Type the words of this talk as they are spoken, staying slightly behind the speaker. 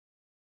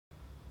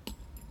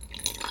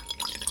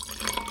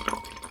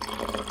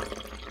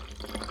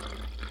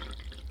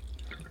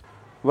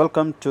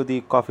Welcome to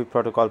the Coffee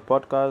Protocol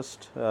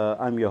podcast.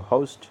 I'm your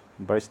host,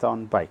 Barista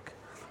on Bike.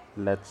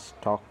 Let's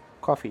talk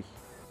coffee.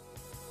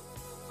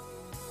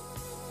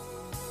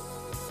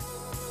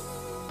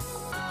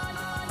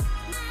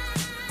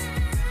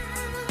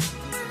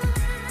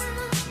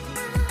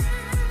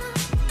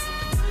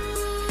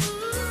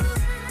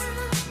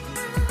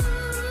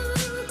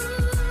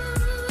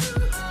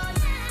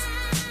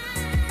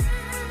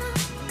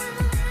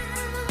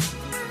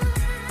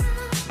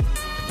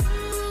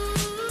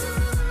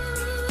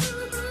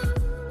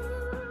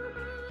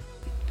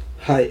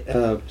 Hi,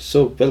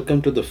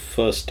 welcome to the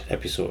first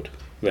episode.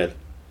 Well,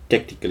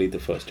 technically, the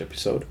first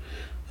episode.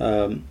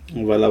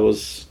 While I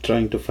was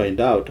trying to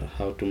find out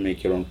how to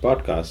make your own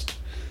podcast,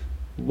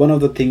 one of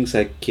the things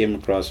I came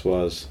across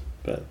was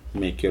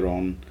make your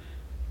own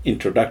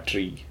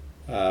introductory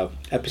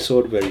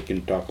episode where you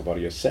can talk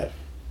about yourself.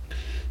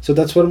 So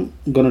that's what I'm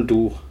gonna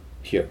do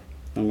here.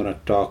 I'm gonna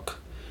talk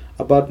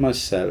about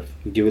myself,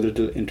 give a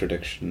little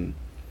introduction,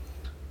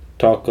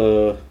 talk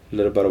a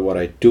little about what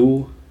I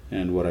do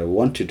and what I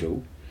want to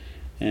do,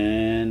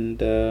 and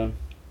then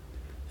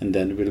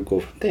we'll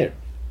go from there.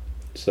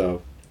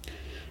 So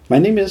my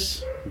name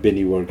is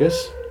Benny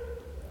Vargas,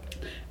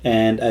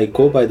 and I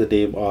go by the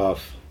name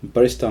of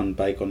Barista on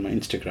Bike on my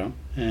Instagram,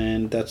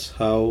 and that's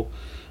how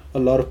a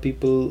lot of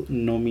people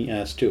know me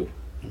as too.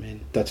 I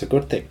mean, that's a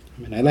good thing.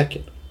 I mean, I like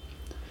it.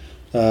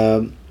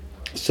 Um,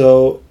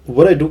 so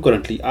what I do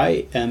currently,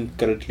 I am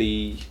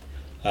currently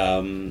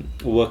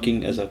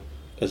working as a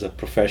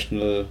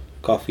professional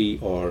coffee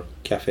or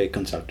cafe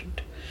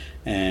consultant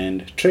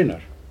and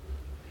trainer.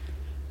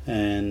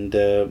 And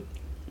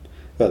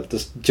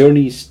this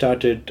journey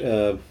started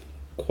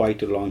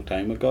quite a long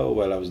time ago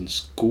while I was in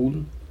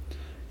school,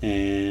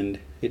 and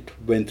it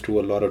went through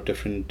a lot of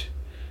different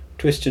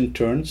twists and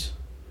turns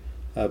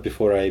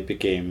before I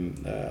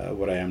became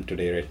what I am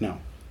today, right now.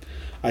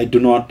 I do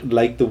not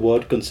like the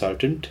word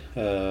consultant.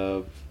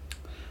 As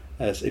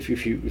if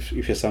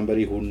you're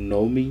somebody who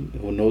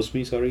knows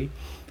me, sorry,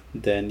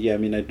 then yeah, I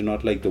mean, I do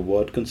not like the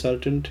word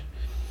consultant.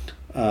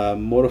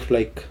 More of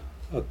like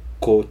a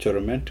coach or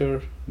a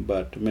mentor,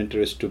 but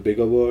mentor is too big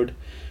a word.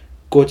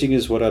 Coaching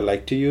is what I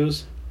like to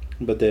use,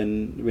 but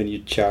then when you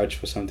charge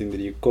for something that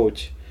you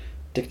coach,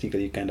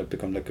 technically you kind of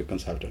become like a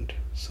consultant.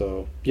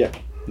 So yeah,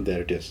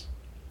 there it is.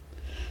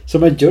 So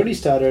my journey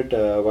started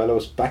while I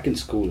was back in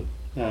school.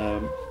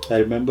 I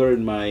remember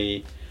in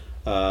my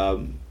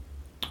um,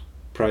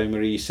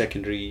 primary,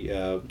 secondary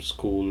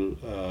school,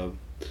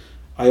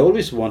 I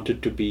always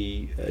wanted to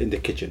be in the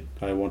kitchen.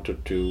 I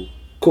wanted to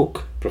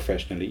cook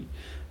professionally,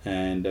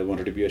 and I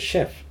wanted to be a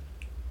chef.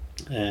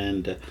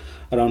 And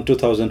around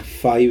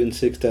 2005 and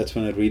 6, that's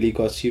when I really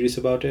got serious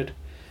about it,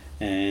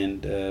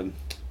 and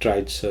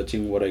tried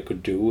searching what I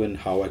could do and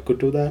how I could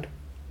do that.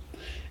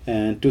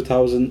 And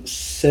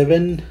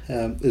 2007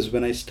 is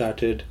when I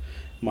started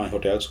my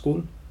hotel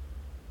school.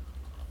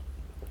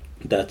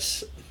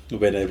 That's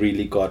when I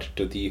really got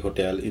to the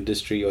hotel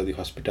industry, or the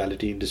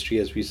hospitality industry,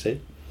 as we say.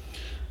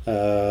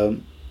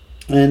 Um,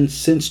 and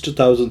since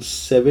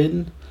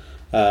 2007,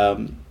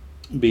 um,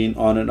 been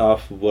on and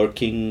off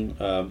working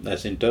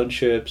as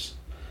internships,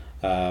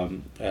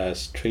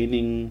 as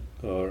training,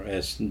 or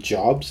as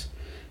jobs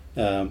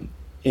um,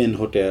 in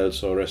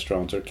hotels or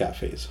restaurants or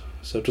cafes.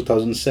 So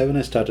 2007,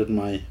 I started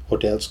my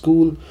hotel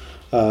school.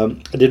 I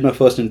did my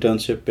first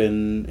internship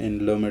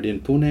in Le Méridien,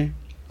 Pune.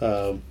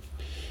 Um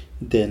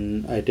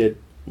then I did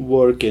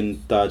work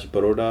in Taj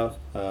Baroda.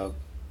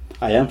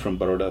 I am from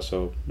Baroda,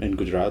 so in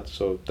Gujarat.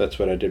 So that's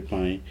where I did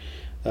my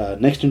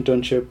next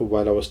internship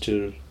while I was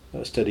still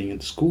studying in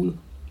school.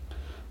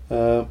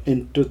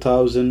 In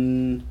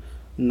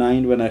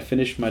 2009, when I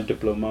finished my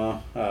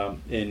diploma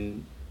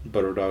in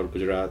Baroda or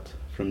Gujarat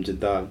from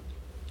Jindal,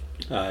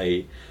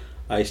 I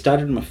I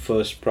started my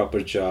first proper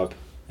job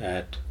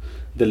at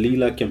the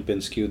Leela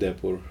Kempinski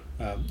Udaipur.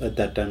 At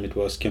that time, it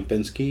was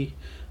Kempinski.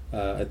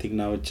 I think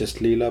now it's just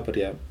Leela, but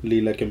yeah,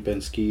 Leela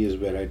Kempinski is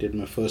where I did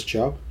my first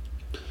job.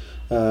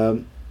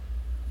 Um,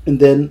 and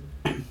then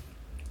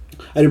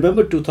I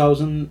remember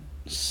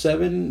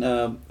 2007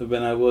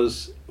 when I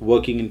was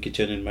working in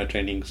kitchen in my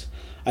trainings.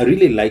 I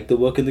really like the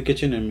work in the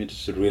kitchen. I mean,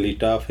 it's really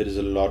tough. It is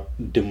a lot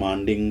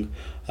demanding,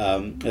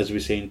 as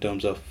we say, in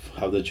terms of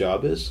how the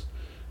job is.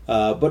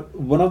 But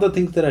one of the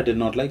things that I did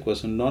not like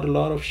was not a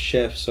lot of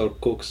chefs or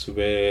cooks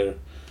were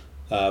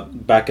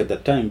back at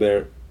that time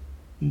were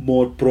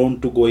more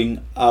prone to going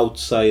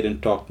outside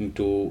and talking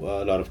to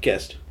a lot of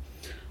guests.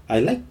 I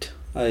liked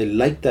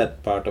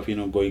that part of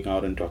going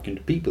out and talking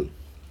to people,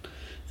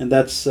 and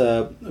that's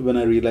when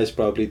I realized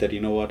probably that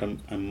what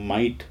I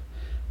might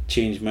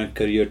change my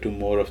career to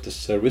more of the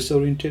service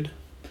oriented,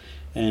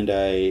 and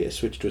I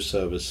switched to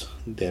service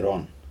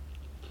thereon.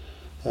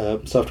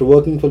 So after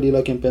working for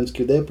Leela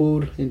Kempinski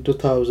Udaipur in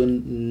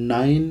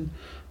 2009,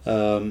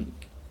 um,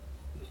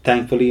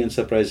 thankfully and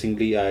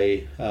surprisingly,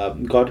 I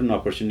got an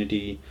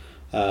opportunity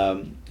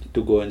to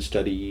go and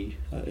study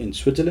in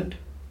Switzerland.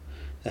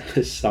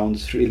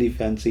 Sounds really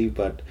fancy,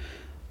 but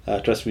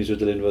trust me,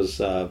 Switzerland was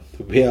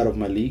way out of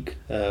my league.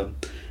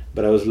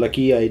 But I was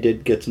lucky. I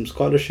did get some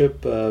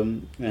scholarship,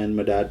 and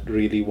my dad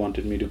really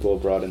wanted me to go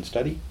abroad and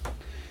study.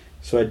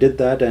 So I did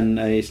that, and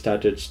I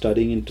started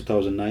studying in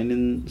 2009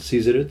 in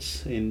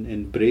Caesaritz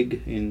in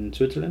Brig in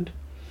Switzerland.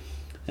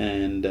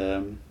 And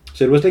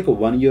so it was like a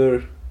 1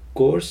 year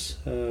course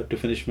to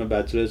finish my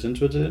bachelor's in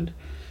Switzerland.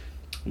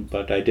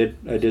 But I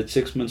did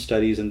 6 months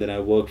studies, and then I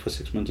worked for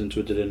 6 months in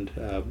Switzerland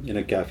in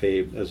a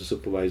cafe as a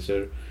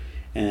supervisor.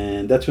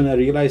 And that's when I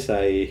realized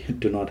I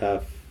do not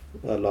have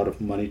a lot of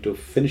money to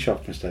finish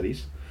off my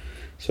studies.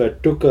 So I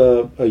took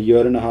a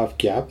year and a half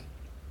gap,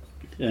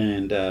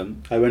 and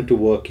I went to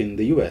work in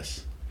the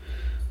US.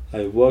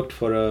 I worked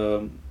for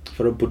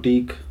a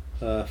boutique,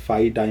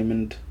 five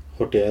diamond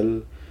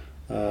hotel,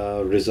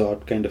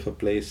 resort kind of a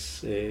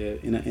place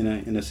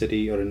in a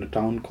city or in a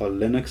town called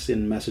Lenox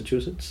in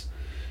Massachusetts.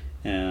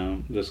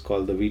 It was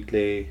called the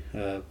Wheatley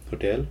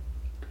Hotel,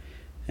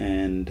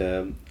 and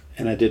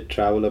I did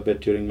travel a bit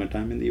during my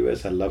time in the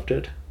US. I loved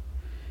it,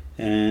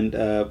 and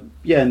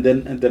yeah, and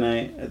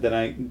then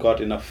I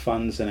got enough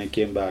funds, and I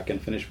came back and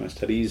finished my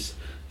studies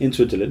in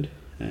Switzerland.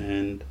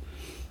 And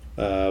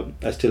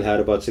I still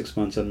had about 6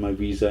 months on my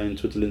visa in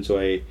Switzerland, so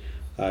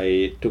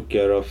I took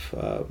care of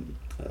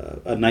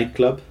a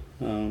nightclub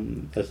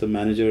as the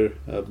manager,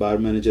 bar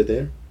manager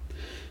there,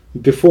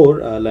 before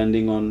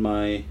landing on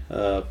my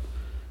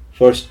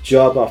first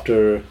job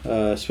after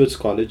Swiss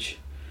college,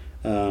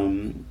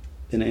 in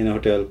a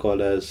hotel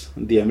called as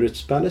the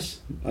Emirates Palace,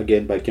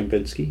 again by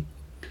Kempinski.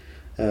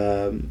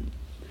 Um,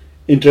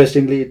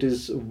 Interestingly, it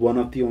is one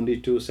of the only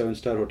two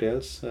seven-star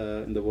hotels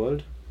in the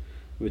world,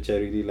 which I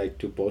really like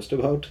to post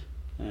about.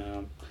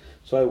 Um,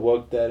 so I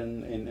worked there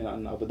in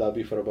Abu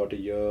Dhabi for about a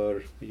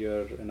year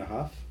and a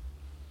half.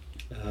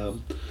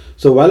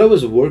 So while I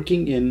was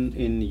working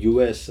in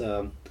US,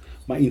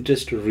 my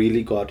interest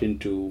really got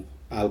into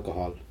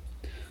alcohol.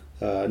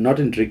 Not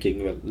in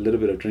drinking, well, a little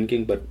bit of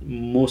drinking, but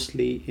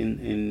mostly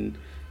in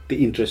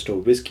the interest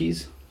of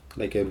whiskeys.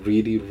 Like I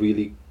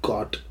really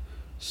got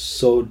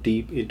so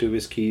deep into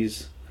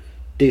whiskeys,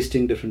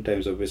 tasting different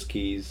types of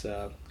whiskeys,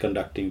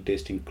 conducting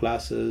tasting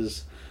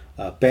classes,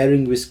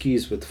 pairing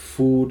whiskeys with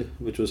food,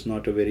 which was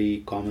not a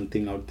very common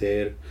thing out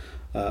there.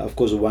 Of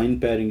course,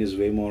 wine pairing is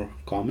way more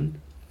common,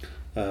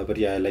 but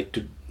yeah, I like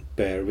to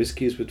pair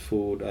whiskeys with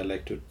food. I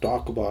like to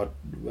talk about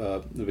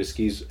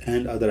whiskeys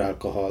and other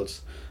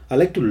alcohols. I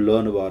like to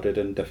learn about it,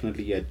 and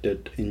definitely I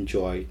did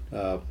enjoy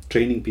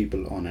training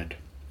people on it.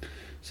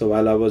 So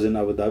while I was in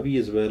Abu Dhabi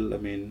as well, I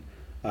mean,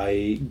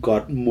 I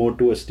got more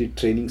towards the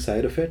training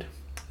side of it.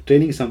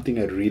 Training is something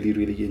I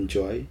really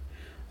enjoy,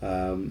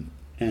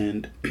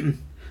 and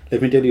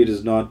let me tell you, it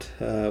is not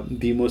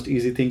the most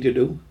easy thing to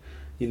do.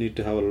 You need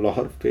to have a lot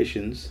of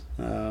patience,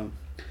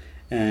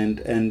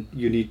 and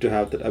you need to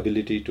have that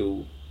ability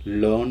to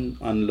learn,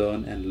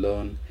 unlearn, and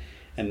learn,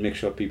 and make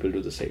sure people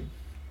do the same.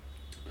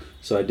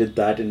 So I did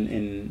that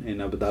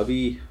in Abu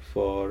Dhabi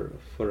for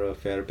a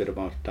fair bit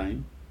amount of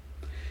time.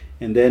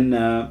 And then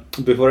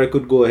before I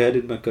could go ahead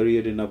in my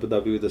career in Abu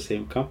Dhabi with the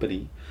same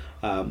company,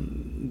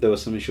 there were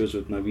some issues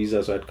with my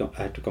visa, so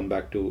I had to come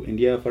back to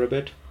India for a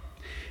bit.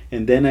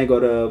 And then I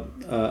got a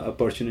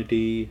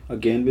opportunity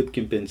again with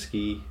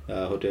Kempinski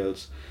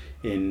Hotels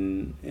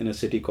in a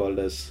city called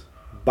as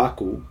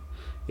Baku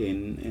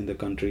in the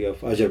country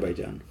of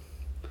Azerbaijan.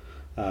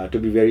 To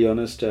be very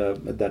honest,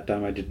 at that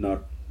time I did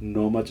not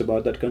know much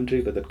about that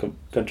country, but that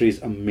country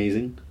is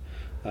amazing.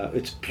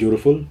 It's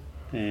beautiful,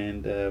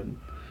 and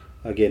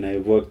again, I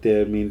worked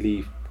there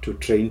mainly to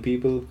train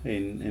people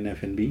in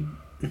F&B,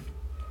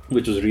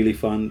 which was really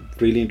fun,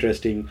 really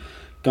interesting,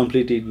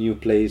 completely new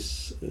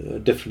place,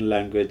 different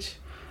language,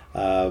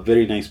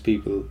 very nice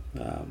people.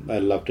 I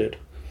loved it.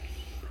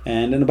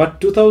 And in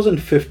about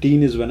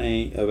 2015 is when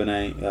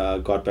I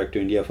got back to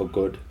India for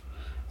good.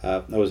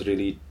 I was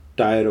really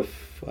tired of,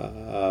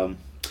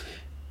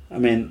 I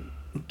mean,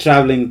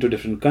 traveling to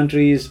different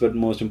countries, but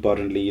most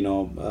importantly,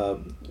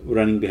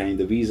 running behind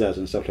the visas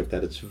and stuff like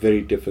that. It's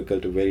very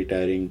difficult, very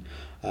tiring,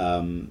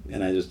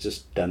 and I was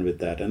just done with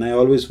that. And I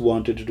always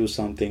wanted to do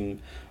something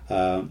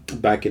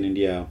back in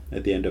India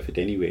at the end of it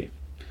anyway.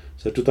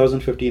 So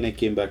 2015, I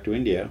came back to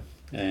India,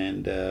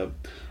 and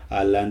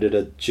I landed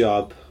a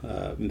job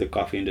in the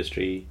coffee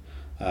industry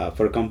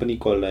for a company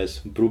called as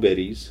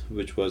Brewberries,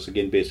 which was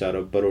again based out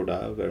of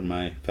Baroda, where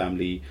my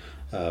family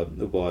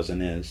was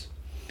and is.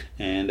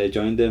 And I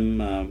joined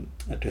them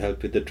to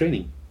help with the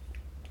training.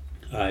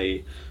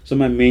 So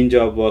my main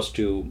job was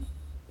to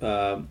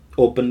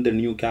open the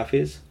new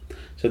cafes.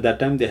 So at that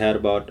time they had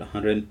about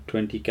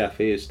 120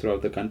 cafes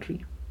throughout the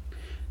country,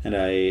 and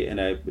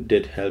I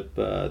did help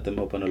them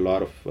open a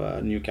lot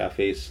of new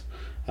cafes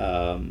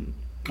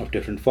of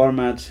different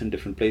formats in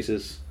different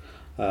places,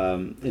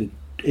 in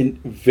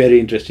very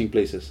interesting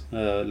places.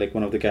 Like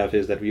one of the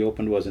cafes that we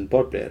opened was in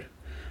Port Blair.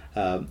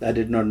 I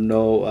did not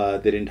know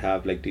they didn't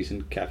have like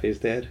decent cafes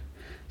there.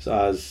 So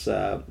I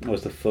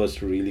was the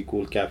first really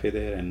cool cafe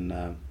there,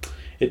 and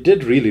it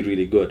did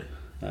really good.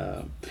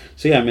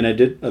 So yeah, I mean, I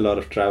did a lot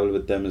of travel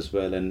with them as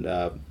well, and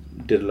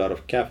did a lot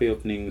of cafe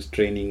openings,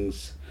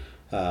 trainings,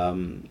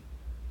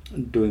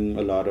 doing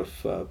a lot of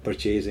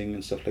purchasing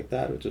and stuff like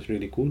that, which was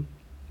really cool.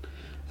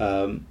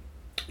 Um,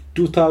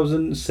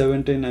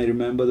 2017, I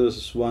remember there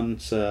was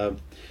once I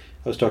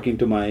was talking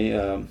to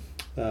my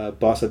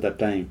boss at that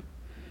time,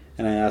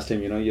 and I asked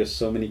him, you have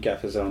so many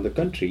cafes around the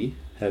country.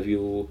 Have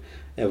you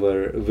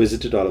ever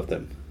visited all of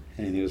them?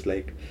 And he was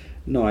like,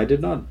 no, I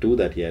did not do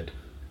that yet.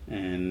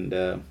 And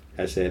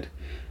I said,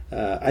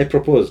 I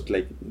proposed,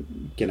 like,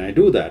 can I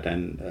do that?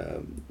 And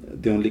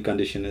the only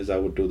condition is I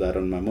would do that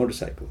on my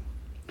motorcycle,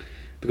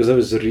 because I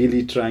was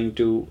really trying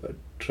to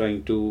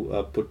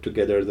put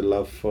together the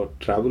love for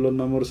travel on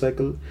my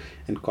motorcycle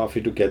and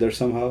coffee together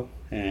somehow.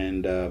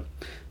 And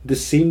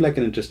this seemed like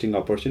an interesting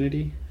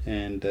opportunity,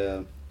 and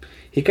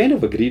he kind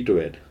of agreed to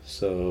it.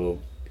 So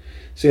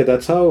yeah,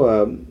 that's how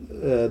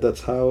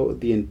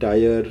the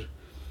entire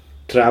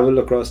travel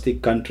across the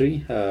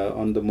country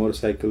on the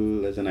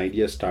motorcycle as an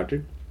idea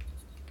started.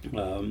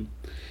 Um,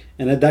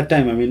 and at that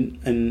time, I mean,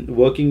 and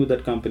working with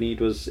that company, it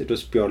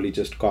was purely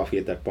just coffee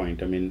at that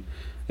point. I mean,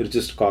 it was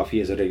just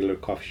coffee as a regular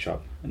coffee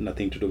shop,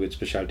 nothing to do with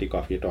specialty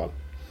coffee at all.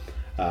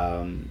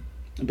 um,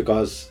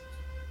 because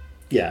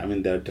yeah, I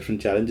mean, there are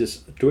different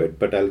challenges to it,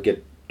 but I'll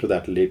get to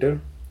that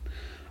later.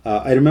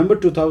 I remember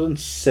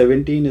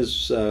 2017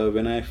 is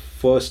when I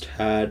first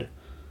had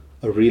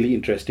a really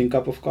interesting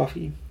cup of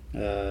coffee.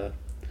 uh,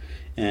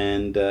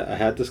 and I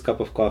had this cup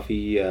of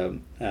coffee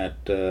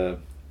at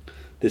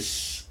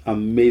this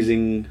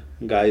amazing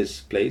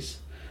guy's place.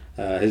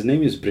 His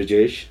name is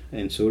Brijesh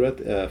in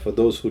Surat. For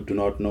those who do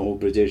not know who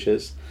Brijesh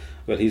is,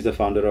 well, he's the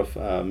founder of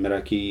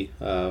Meraki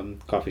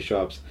coffee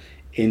shops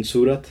in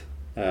Surat.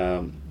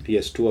 He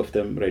has two of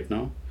them right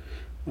now.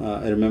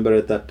 I remember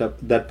at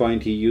that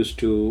point he used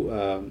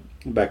to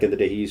back in the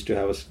day he used to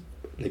have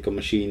like a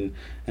machine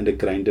and a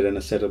grinder and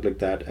a setup like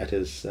that at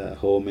his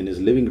home in his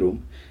living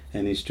room,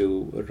 and he used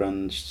to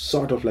run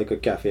sort of like a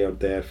cafe out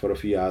there for a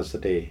few hours a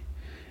day.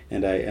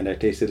 And I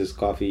tasted his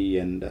coffee,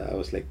 and I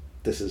was like,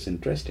 this is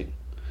interesting.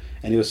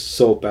 And he was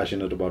so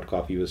passionate about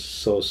coffee. He was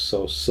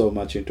so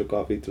much into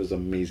coffee. It was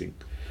amazing.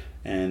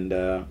 And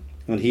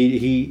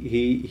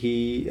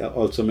he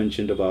also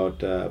mentioned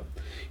about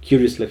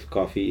Curious Life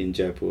Coffee in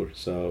Jaipur.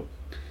 So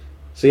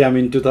yeah, I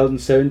mean,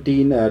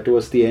 2017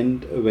 towards the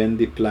end, when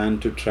the plan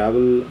to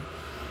travel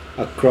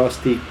across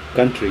the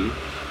country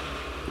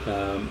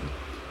um,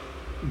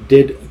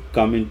 did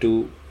come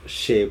into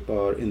shape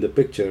or in the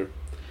picture.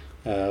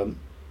 um,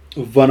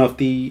 One of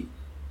the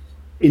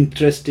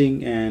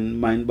interesting and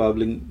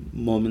mind-boggling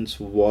moments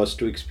was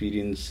to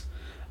experience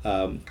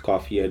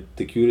coffee at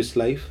the Curious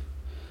Life.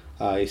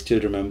 I still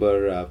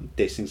remember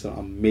tasting some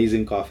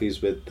amazing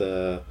coffees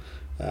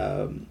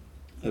um,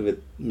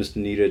 with Mr.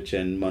 Neeraj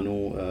and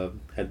Manu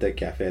at their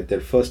cafe, at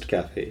their first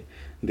cafe.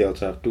 They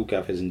also have two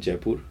cafes in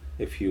Jaipur.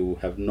 If you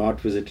have not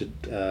visited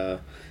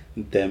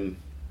them,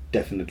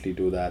 definitely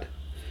do that.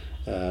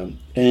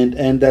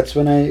 And that's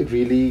when I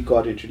really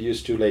got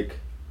introduced to, like,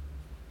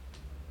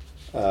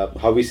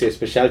 how we say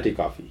specialty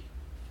coffee.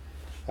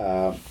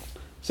 Uh,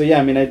 so yeah,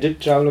 I mean, I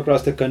did travel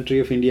across the country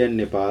of India and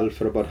Nepal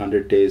for about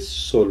 100 days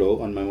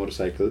solo on my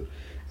motorcycle,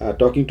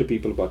 talking to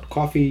people about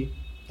coffee,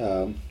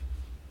 um,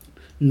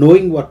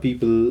 knowing what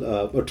people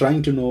or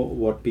trying to know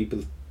what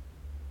people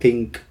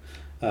think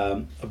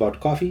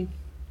about coffee,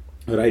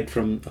 right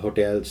from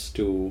hotels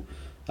to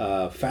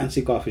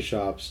fancy coffee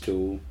shops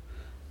to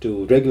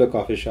regular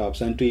coffee shops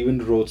and to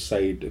even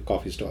roadside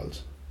coffee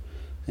stalls.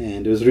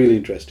 And it was really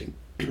interesting.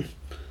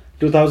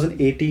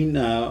 2018,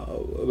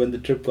 when the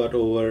trip got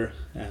over,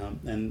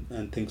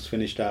 and things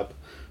finished up,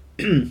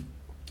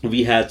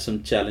 we had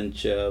some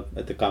challenge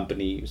at the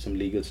company, some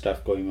legal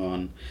stuff going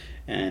on,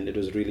 and it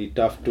was really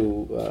tough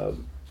to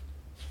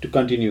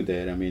continue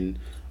there. I mean,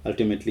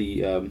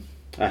 ultimately, I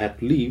had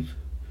to leave,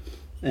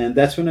 and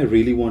that's when I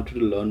really wanted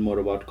to learn more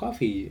about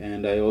coffee,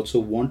 and I also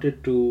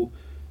wanted to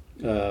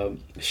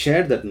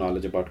share that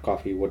knowledge about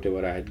coffee,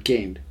 whatever I had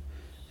gained,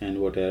 and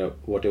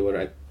whatever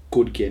I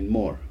could gain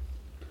more.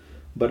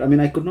 But I mean,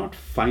 I could not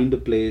find a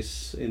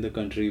place in the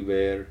country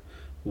where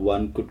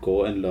one could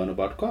go and learn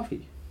about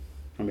coffee.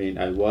 I mean,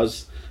 I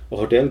was a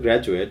hotel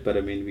graduate, but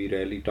I mean, we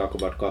rarely talk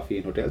about coffee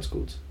in hotel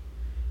schools.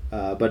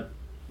 But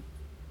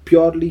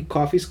purely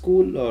coffee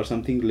school or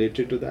something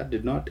related to that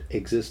did not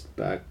exist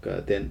back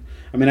then.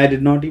 I mean, I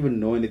did not even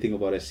know anything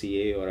about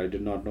SCA, or I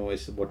did not know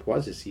what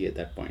was SCA at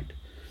that point.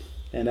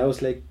 And I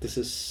was like, this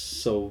is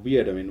so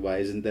weird. I mean, why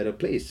isn't there a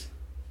place?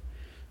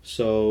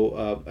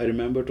 So I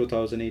remember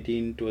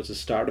 2018, towards the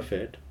start of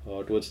it,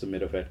 or towards the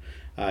mid of it,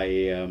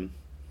 I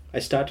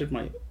started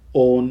my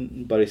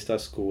own barista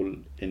school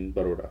in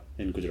Baroda,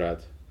 in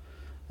Gujarat,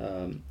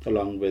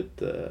 along with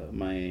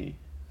my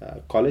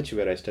college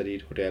where I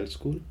studied hotel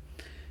school.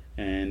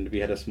 And we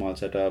had a small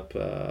setup,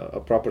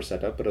 a proper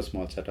setup, but a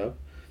small setup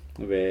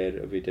where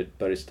we did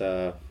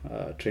barista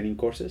training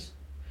courses.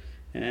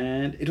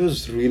 And it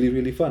was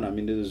really fun. I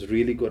mean, it was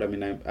really good. I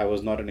mean, I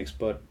was not an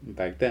expert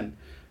back then,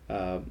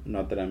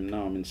 not that I'm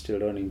now. I mean, still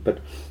learning, but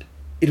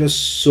it was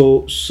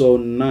so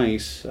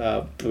nice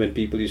when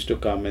people used to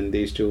come and they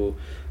used to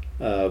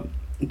uh,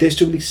 they used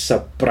to be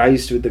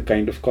surprised with the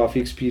kind of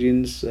coffee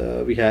experience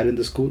we had in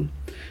the school,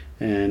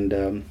 and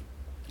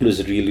it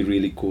was really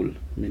really cool.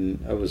 I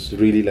mean, I was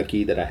really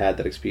lucky that I had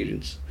that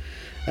experience.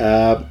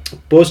 Uh,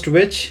 Post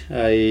which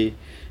I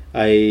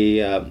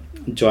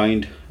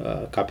joined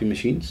Copy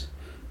Machines.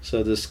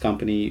 So this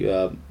company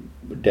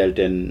dealt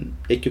in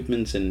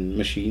equipments and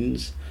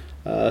machines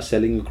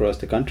selling across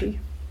the country,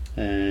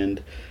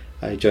 and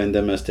I joined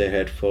them as their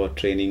head for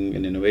training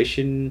and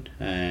innovation,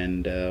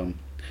 and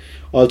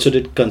also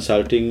did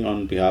consulting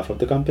on behalf of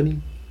the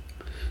company.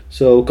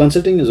 So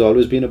consulting has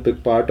always been a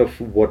big part of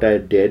what I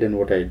did and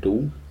what I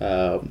do.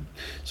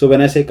 So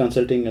when I say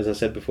consulting, as I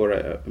said before,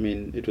 I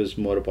mean it was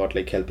more about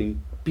like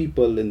helping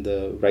people in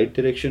the right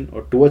direction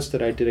or towards the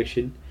right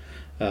direction.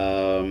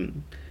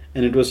 Um,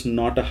 and it was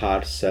not a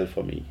hard sell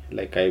for me.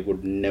 Like I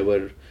would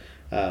never,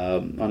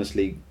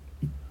 honestly,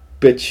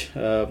 pitch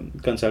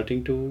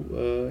consulting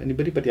to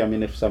anybody. But yeah, I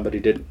mean, if somebody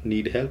did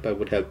need help, I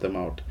would help them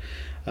out.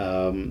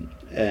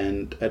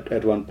 And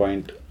at one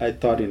point, I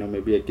thought,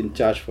 maybe I can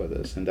charge for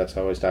this, and that's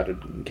how I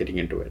started getting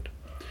into it.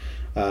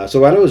 So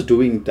while I was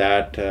doing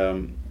that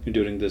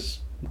during this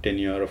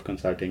tenure of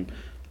consulting,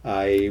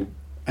 I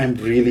I'm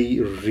really,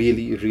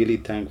 really, really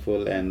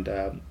thankful and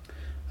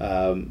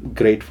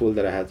grateful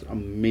that I had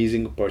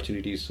amazing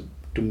opportunities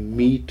to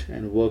meet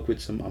and work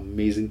with some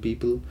amazing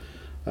people.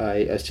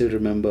 I still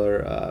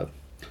remember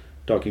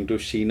talking to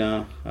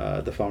Sheena,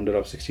 the founder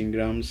of 16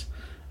 Grams,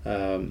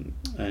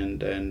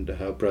 and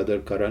her brother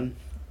Karan,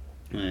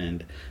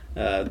 and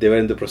they were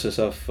in the process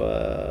of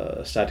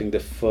starting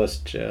the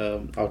first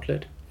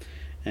outlet,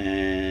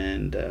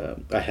 and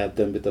I helped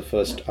them with the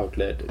first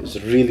outlet. It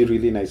was really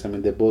really nice. I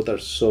mean, they both are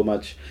so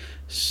much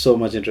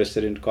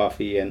interested in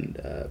coffee, and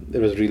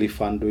it was really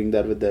fun doing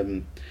that with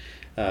them.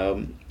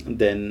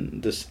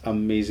 Then this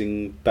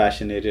amazing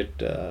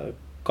passionate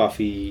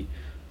coffee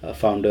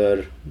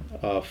founder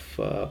of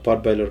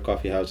Potboiler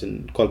Coffee House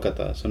in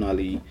Kolkata,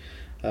 Sonali,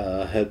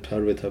 helped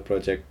her with her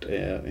project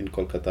in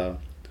Kolkata.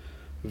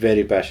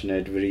 Very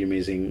passionate, very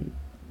amazing.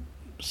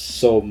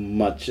 So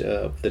much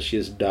that she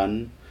has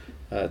done.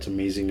 It's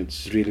amazing.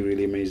 It's really,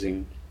 really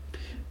amazing.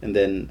 And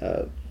then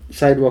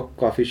Sidewalk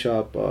Coffee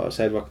Shop,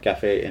 Sidewalk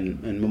Cafe in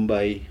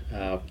Mumbai.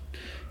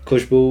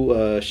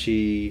 Khushbu,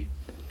 she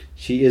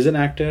is an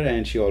actor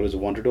and she always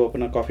wanted to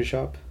open a coffee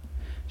shop.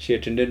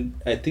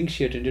 I think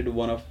she attended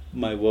one of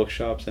my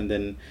workshops, and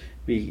then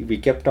we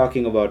kept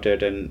talking about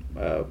it, and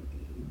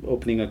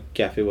opening a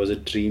cafe was a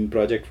dream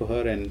project for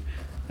her, and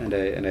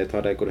I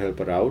thought I could help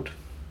her out.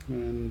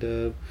 And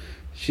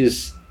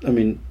I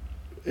mean,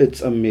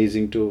 it's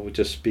amazing to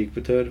just speak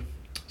with her.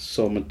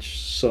 So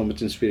much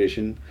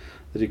inspiration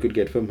that you could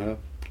get from her.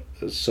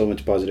 So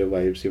much positive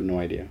vibes, you have no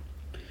idea.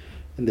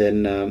 And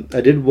then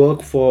I did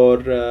work for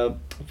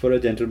a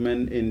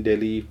gentleman in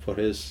Delhi for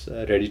his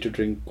ready to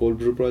drink cold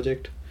brew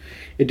project.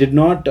 It did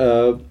not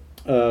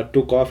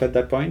took off at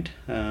that point,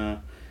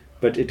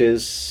 but it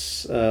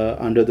is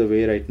under the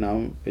way right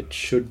now. It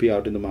should be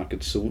out in the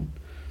market soon.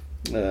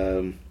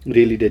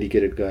 Really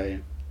dedicated guy.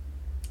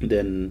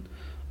 Then,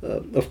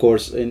 of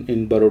course,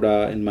 in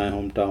Baroda, in my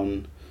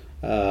hometown,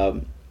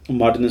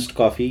 Modernist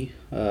Coffee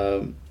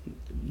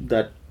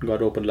that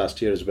got opened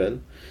last year as well.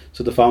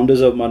 So the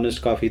founders of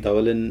Modernist Coffee,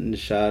 Dhawal and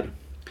Nishar,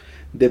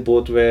 they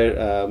both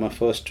were my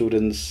first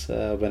students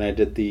when I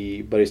did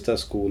the barista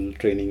school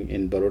training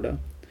in Baroda,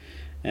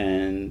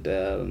 and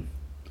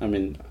I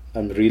mean,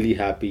 I'm really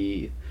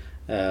happy.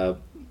 Uh,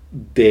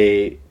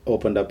 they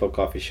opened up a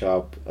coffee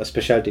shop, a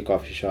specialty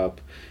coffee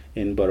shop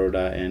in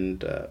Baroda,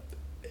 and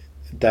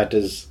that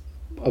is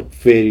a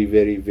very,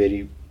 very,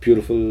 very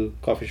beautiful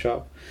coffee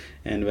shop.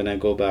 And when I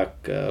go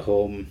back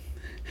home,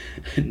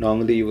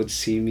 normally you would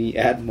see me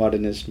at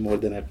Modernist more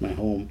than at my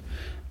home,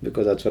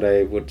 because that's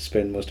where I would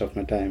spend most of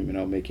my time,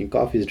 making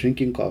coffees,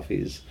 drinking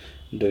coffees,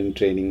 doing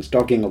trainings,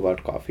 talking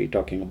about coffee,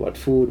 talking about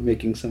food,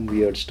 making some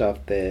weird stuff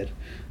there,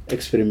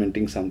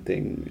 experimenting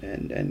something,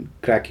 and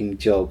cracking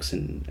jokes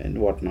and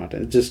whatnot.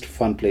 And it's just a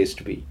fun place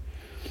to be.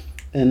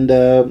 And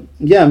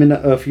yeah, I mean,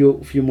 a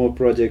few more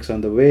projects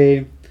on the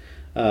way,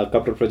 a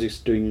couple of projects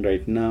doing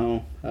right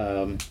now.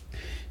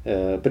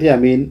 But yeah, I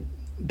mean,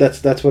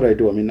 that's what I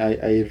do. I mean,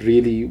 I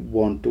really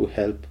want to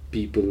help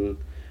people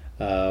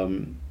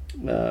um,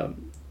 uh,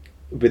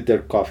 with their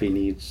coffee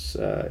needs.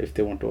 If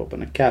they want to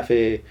open a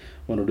cafe,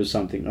 want to do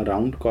something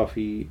around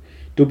coffee,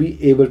 to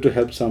be able to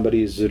help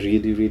somebody is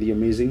really really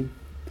amazing,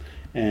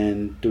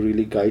 and to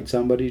really guide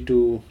somebody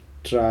to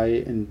try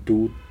and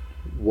do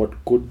what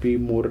could be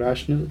more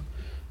rational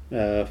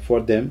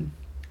for them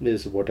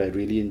is what I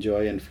really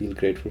enjoy and feel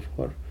grateful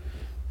for.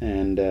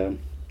 And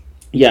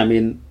yeah, I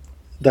mean,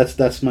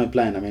 that's my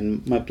plan. I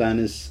mean, my plan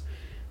is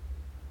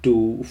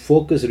to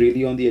focus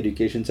really on the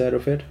education side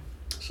of it.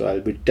 So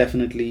I'll be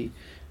definitely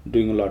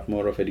doing a lot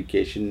more of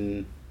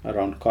education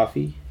around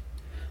coffee,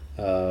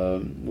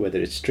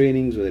 whether it's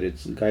trainings, whether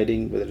it's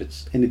guiding, whether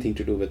it's anything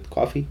to do with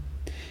coffee,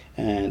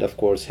 and of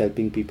course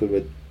helping people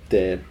with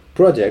their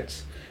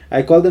projects.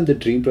 I call them the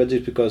dream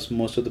projects because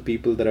most of the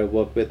people that I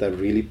work with are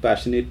really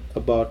passionate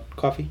about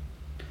coffee,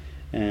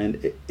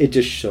 and it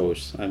just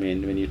shows. I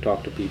mean, when you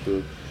talk to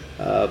people,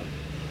 uh,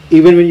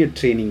 even when you're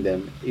training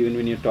them, even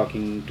when you're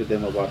talking to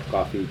them about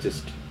coffee,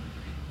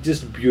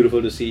 just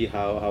beautiful to see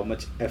how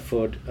much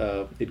effort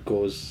it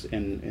goes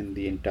in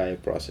the entire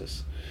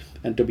process,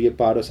 and to be a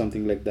part of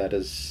something like that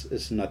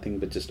is nothing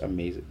but just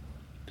amazing.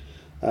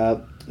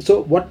 uh,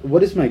 so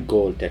what is my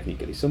goal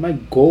technically? So my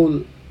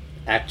goal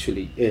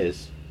actually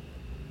is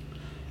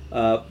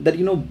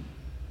that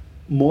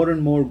more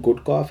and more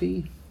good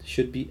coffee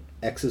should be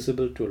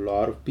accessible to a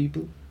lot of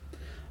people.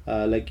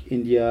 Like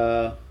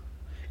India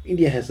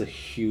has a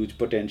huge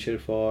potential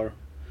for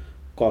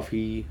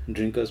coffee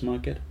drinkers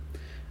market.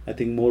 I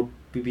think more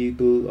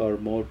people, or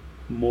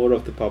more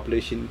of the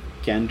population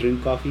can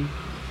drink coffee,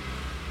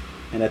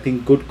 and I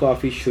think good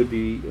coffee should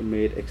be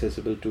made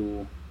accessible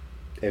to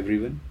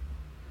everyone.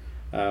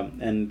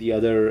 And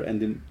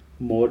the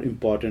more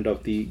important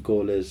of the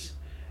goal is,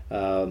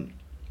 um,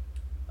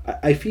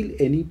 I feel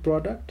any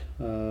product,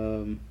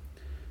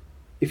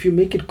 if you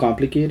make it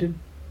complicated,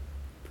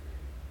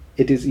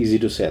 it is easy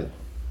to sell.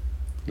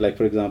 Like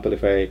for example,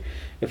 if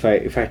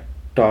I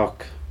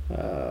talk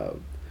uh,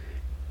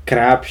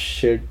 crap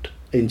shit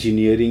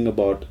engineering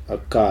about a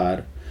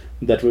car,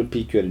 that will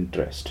pique your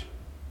interest.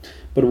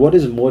 But what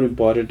is more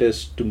important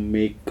is to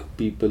make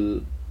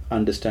people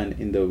understand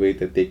in the way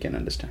that they can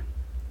understand.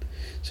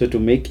 So to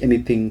make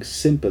anything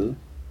simple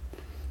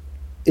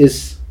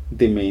is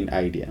the main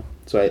idea.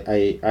 So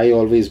I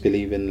always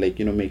believe in, like,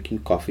 making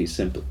coffee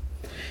simple,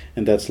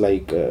 and that's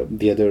like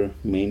the other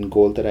main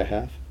goal that I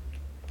have.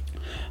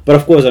 But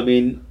of course, I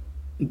mean,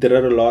 there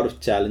are a lot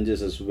of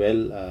challenges as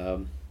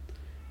well,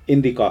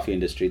 in the coffee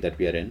industry that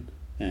we are in,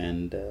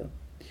 and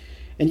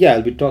yeah,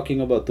 I'll be talking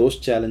about those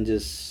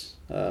challenges,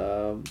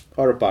 or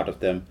a part of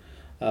them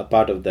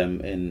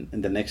in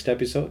the next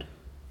episode.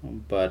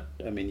 But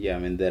I mean, yeah, I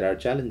mean, there are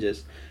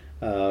challenges,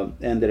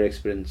 and there are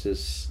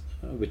experiences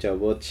which are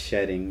worth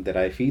sharing, that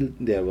I feel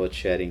they are worth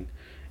sharing,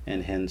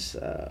 and hence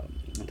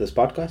this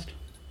podcast.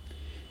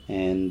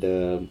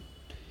 And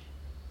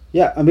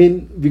yeah, I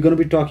mean, we're going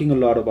to be talking a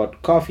lot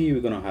about coffee.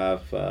 We're going to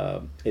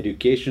have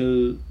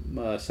educational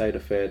side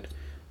of it.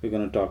 We're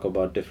going to talk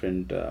about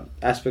different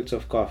aspects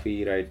of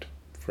coffee, right?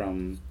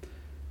 From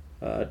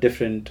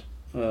different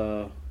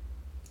uh,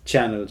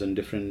 channels and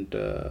different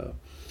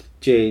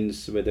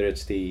chains, whether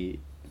it's the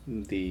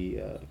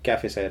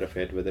cafe side of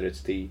it, whether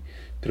it's the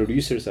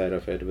producer side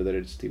of it, whether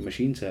it's the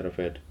machine side of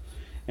it,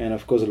 and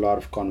of course a lot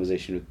of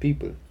conversation with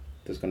people.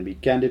 There's going to be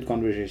candid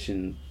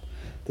conversation.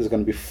 There's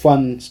going to be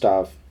fun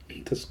stuff.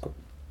 There's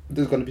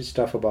there's going to be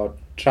stuff about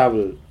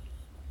travel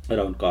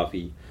around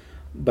coffee,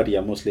 but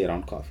yeah, mostly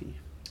around coffee.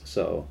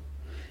 So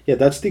yeah,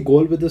 that's the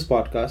goal with this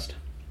podcast.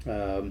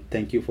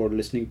 Thank you for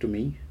listening to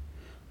me.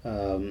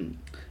 um,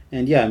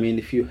 and yeah, I mean,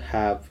 if you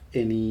have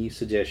any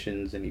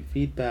suggestions, any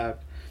feedback,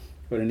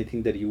 or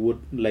anything that you would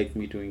like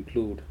me to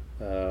include,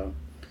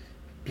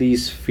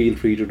 please feel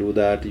free to do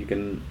that. You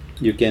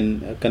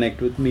can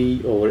connect with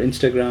me over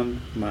Instagram.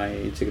 My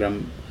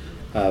Instagram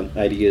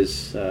ID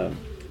is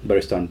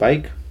Barista on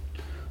Bike,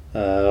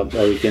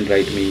 or you can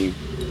write me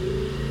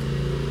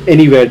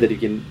anywhere that you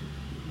can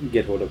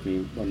get hold of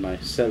me, on my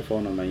cell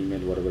phone, on my email,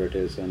 whatever it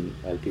is, and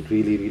I'll be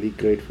really really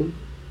grateful.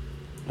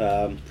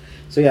 um,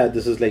 so yeah,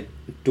 this is like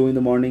 2 in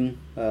the morning,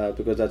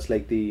 because that's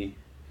like the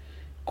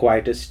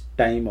quietest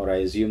time, or I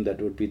assume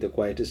that would be the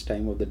quietest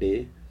time of the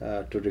day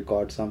to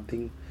record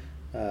something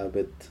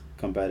with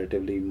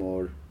comparatively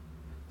more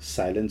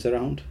silence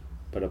around.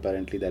 But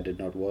apparently that did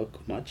not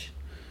work much.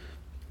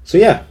 So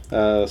yeah,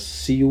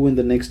 see you in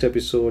the next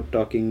episode,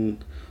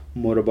 talking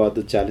more about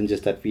the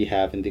challenges that we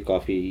have in the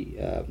coffee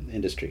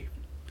industry.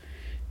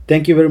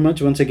 Thank you very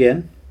much once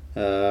again.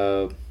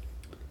 Uh,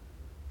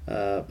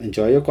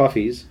 Enjoy your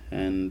coffees,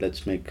 and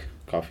let's make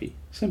coffee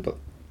simple.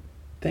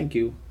 Thank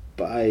you.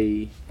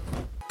 Bye.